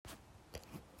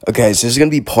Okay, so this is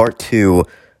going to be part 2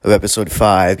 of episode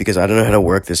 5 because I don't know how to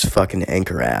work this fucking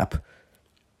Anchor app.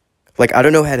 Like, I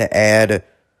don't know how to add...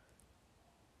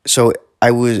 So,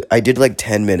 I did like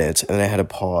 10 minutes and then I had to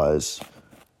pause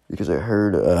because I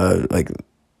heard,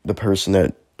 the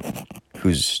person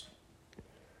whose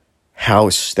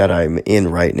house that I'm in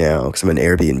right now, because I'm in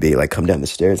Airbnb, like, come down the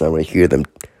stairs and I want to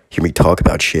hear me talk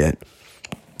about shit.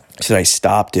 So I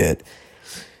stopped it.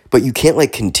 But you can't,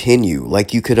 like, continue.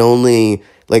 Like, you could only...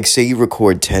 Like, say you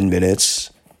record 10 minutes,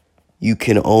 you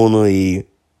can only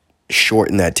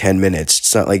shorten that 10 minutes.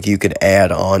 It's not like you could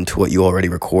add on to what you already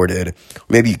recorded.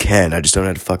 Maybe you can. I just don't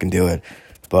know how to fucking do it.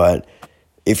 But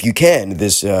if you can,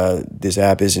 this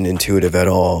app isn't intuitive at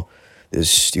all. This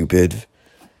stupid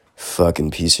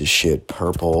fucking piece of shit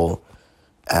purple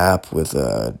app with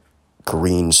a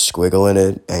green squiggle in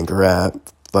it. Anchor app.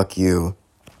 Fuck you.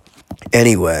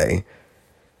 Anyway...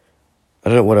 I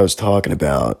don't know what I was talking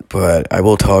about, but I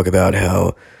will talk about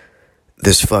how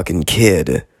this fucking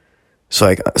kid...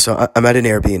 So I'm at an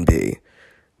Airbnb.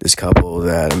 This couple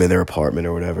that I'm in their apartment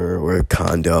or whatever, or a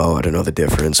condo, I don't know the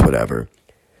difference, whatever.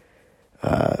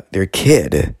 Their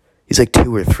kid, he's like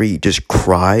 2 or 3, just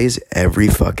cries every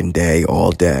fucking day,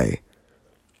 all day.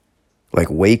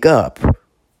 Like, wake up,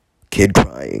 kid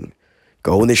crying.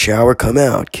 Go in the shower, come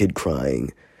out, kid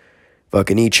crying.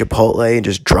 Fucking eat Chipotle and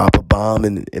just drop a bomb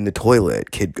in the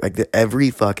toilet. Kid, like, every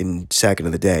fucking second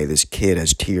of the day, this kid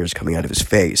has tears coming out of his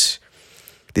face.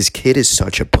 This kid is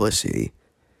such a pussy.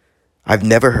 I've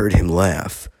never heard him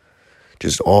laugh.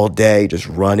 Just all day, just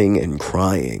running and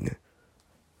crying.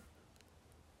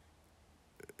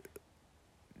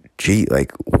 Gee,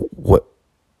 like, what?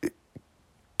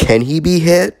 Can he be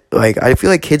hit? Like, I feel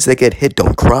like kids that get hit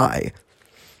don't cry.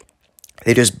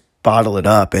 They just bottle it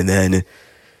up and then...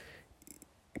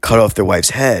 cut off their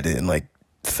wife's head in like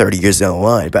 30 years down the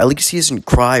line. But at least he doesn't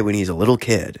cry when he's a little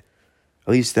kid.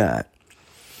 At least that.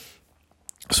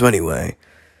 So anyway,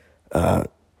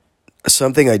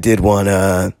 something I did want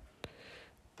to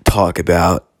talk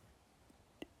about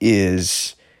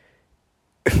is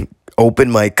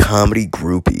open mic comedy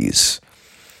groupies.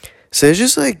 So there's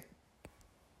just like,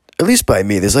 at least by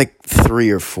me, there's like 3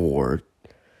 or 4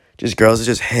 just girls that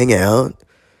just hang out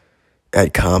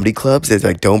at comedy clubs. They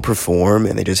like don't perform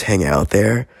and they just hang out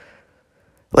there.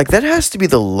 Like, that has to be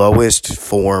the lowest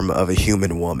form of a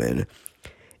human woman,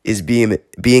 is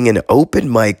being an open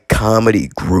mic comedy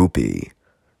groupie.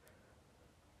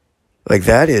 Like,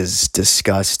 that is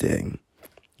disgusting.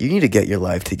 You need to get your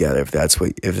life together if those are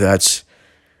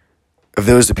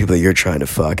the people that you're trying to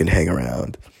fucking hang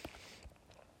around.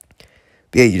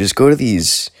 But yeah, you just go to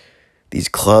these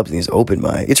clubs and these open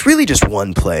mic. It's really just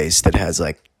one place that has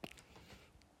like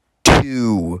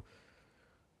 2.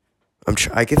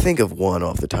 I can think of one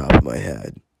off the top of my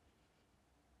head.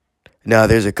 Now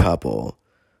there's a couple.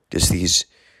 Just these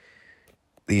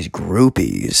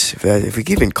groupies, if we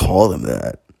can even call them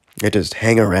that. They just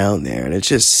hang around there, and it's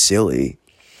just silly.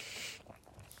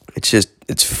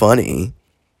 It's funny.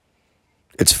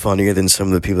 It's funnier than some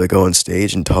of the people that go on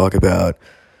stage and talk about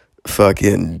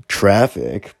fucking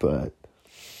traffic, but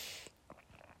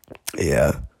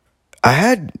yeah. I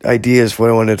had ideas for what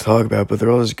I wanted to talk about, but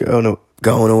they're always going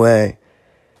away.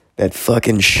 That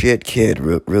fucking shit kid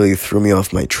really threw me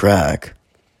off my track.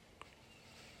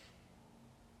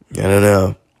 I don't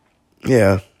know.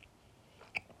 Yeah.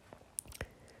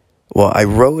 Well, I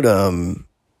wrote, I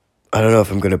don't know if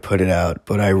I'm going to put it out,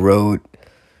 but I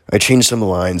changed some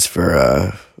lines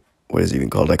for, what is it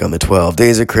even called? Like, on the 12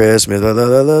 days of Christmas, blah, blah,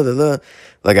 blah, blah, blah, blah.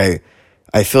 Like,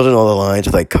 I filled in all the lines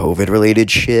with, like,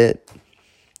 COVID-related shit.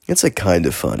 It's, like, kind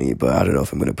of funny, but I don't know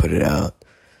if I'm going to put it out.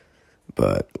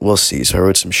 But we'll see. So I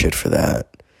wrote some shit for that.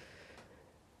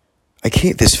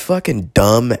 This fucking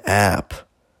dumb app.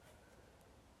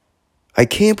 I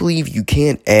can't believe you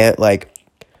can't add, like,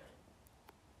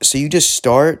 so you just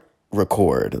start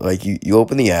record. Like, you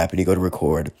open the app and you go to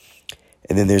record,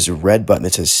 and then there's a red button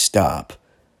that says stop.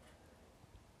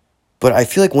 But I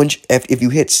feel like if you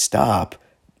hit stop,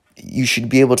 you should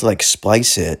be able to, like,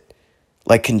 splice it,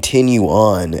 like, continue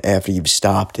on after you've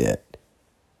stopped it.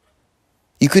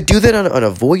 You could do that on a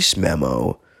voice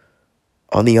memo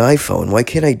on the iPhone. Why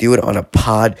can't I do it on a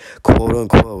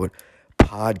quote-unquote,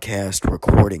 podcast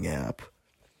recording app?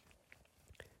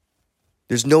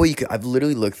 There's no way you could... I've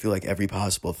literally looked through, like, every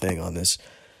possible thing on this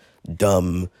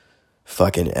dumb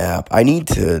fucking app. I need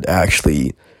to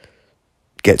actually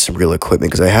get some real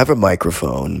equipment, because I have a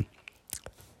microphone,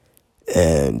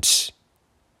 and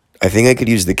I think I could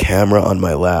use the camera on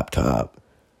my laptop.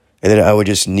 And then I would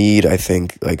just need, I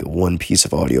think, like, one piece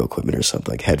of audio equipment or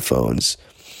something, like headphones.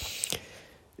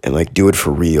 and like do it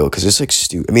for real, because it's like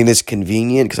I mean, it's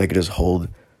convenient because I could just hold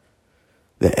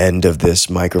the end of this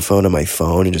microphone on my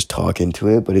phone and just talk into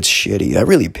it, but it's shitty. That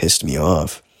really pissed me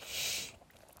off.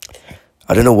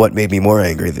 I don't know what made me more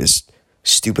angry, this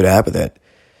stupid app of that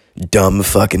dumb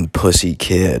fucking pussy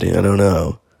kid. I don't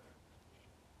know.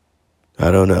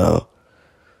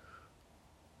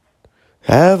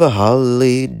 Have a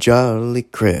holly jolly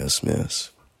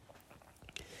Christmas.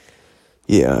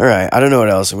 Yeah, alright. I don't know what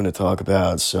else I'm going to talk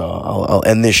about, so I'll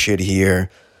end this shit here.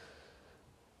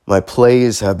 My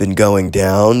plays have been going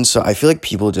down, so I feel like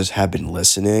people just have been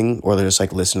listening, or they're just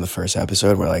like listening to the first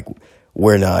episode.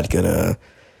 We're not going to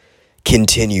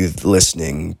continue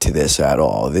listening to this at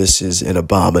all. This is an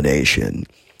abomination.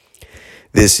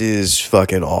 This is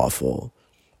fucking awful.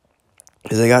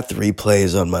 Because I got 3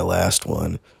 plays on my last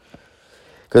one.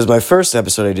 Because my first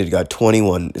episode I did got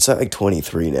 21. It's not like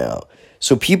 23 now.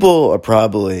 So people are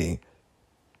probably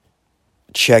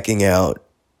checking out,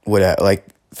 like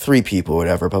 3 people,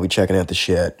 whatever, probably checking out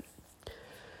the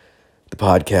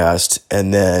podcast.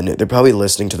 And then they're probably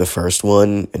listening to the first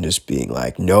one and just being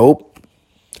like, nope.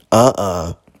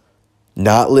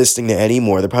 Not listening to any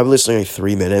more. They're probably listening to like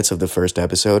 3 minutes of the first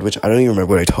episode, which I don't even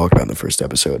remember what I talked about in the first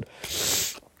episode.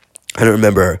 I don't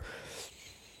remember.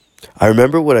 I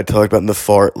remember what I talked about in the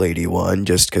fart lady one,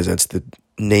 just because that's the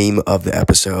name of the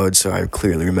episode, so I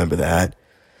clearly remember that.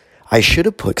 I should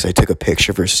have put, because I took a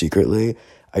picture of her secretly,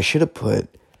 I should have put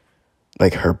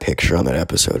like her picture on that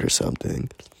episode or something.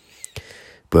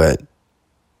 But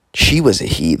she was a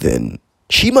heathen.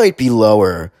 She might be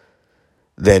lower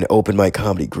than open mic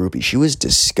comedy groupie. She was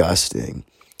disgusting.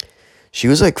 She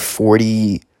was like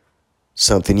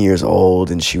 40-something years old,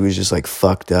 and she was just like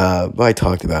fucked up. Well, I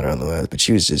talked about her on the last, but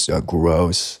she was just a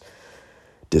gross,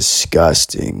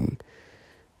 disgusting,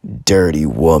 dirty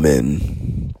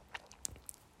woman.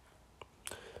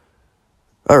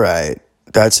 All right,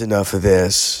 that's enough of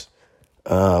this.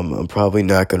 I'm probably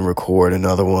not going to record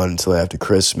another one until after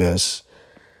Christmas.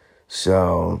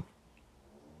 So,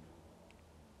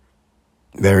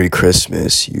 Merry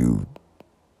Christmas,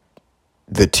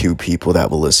 the 2 people that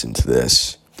will listen to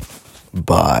this.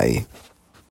 Bye.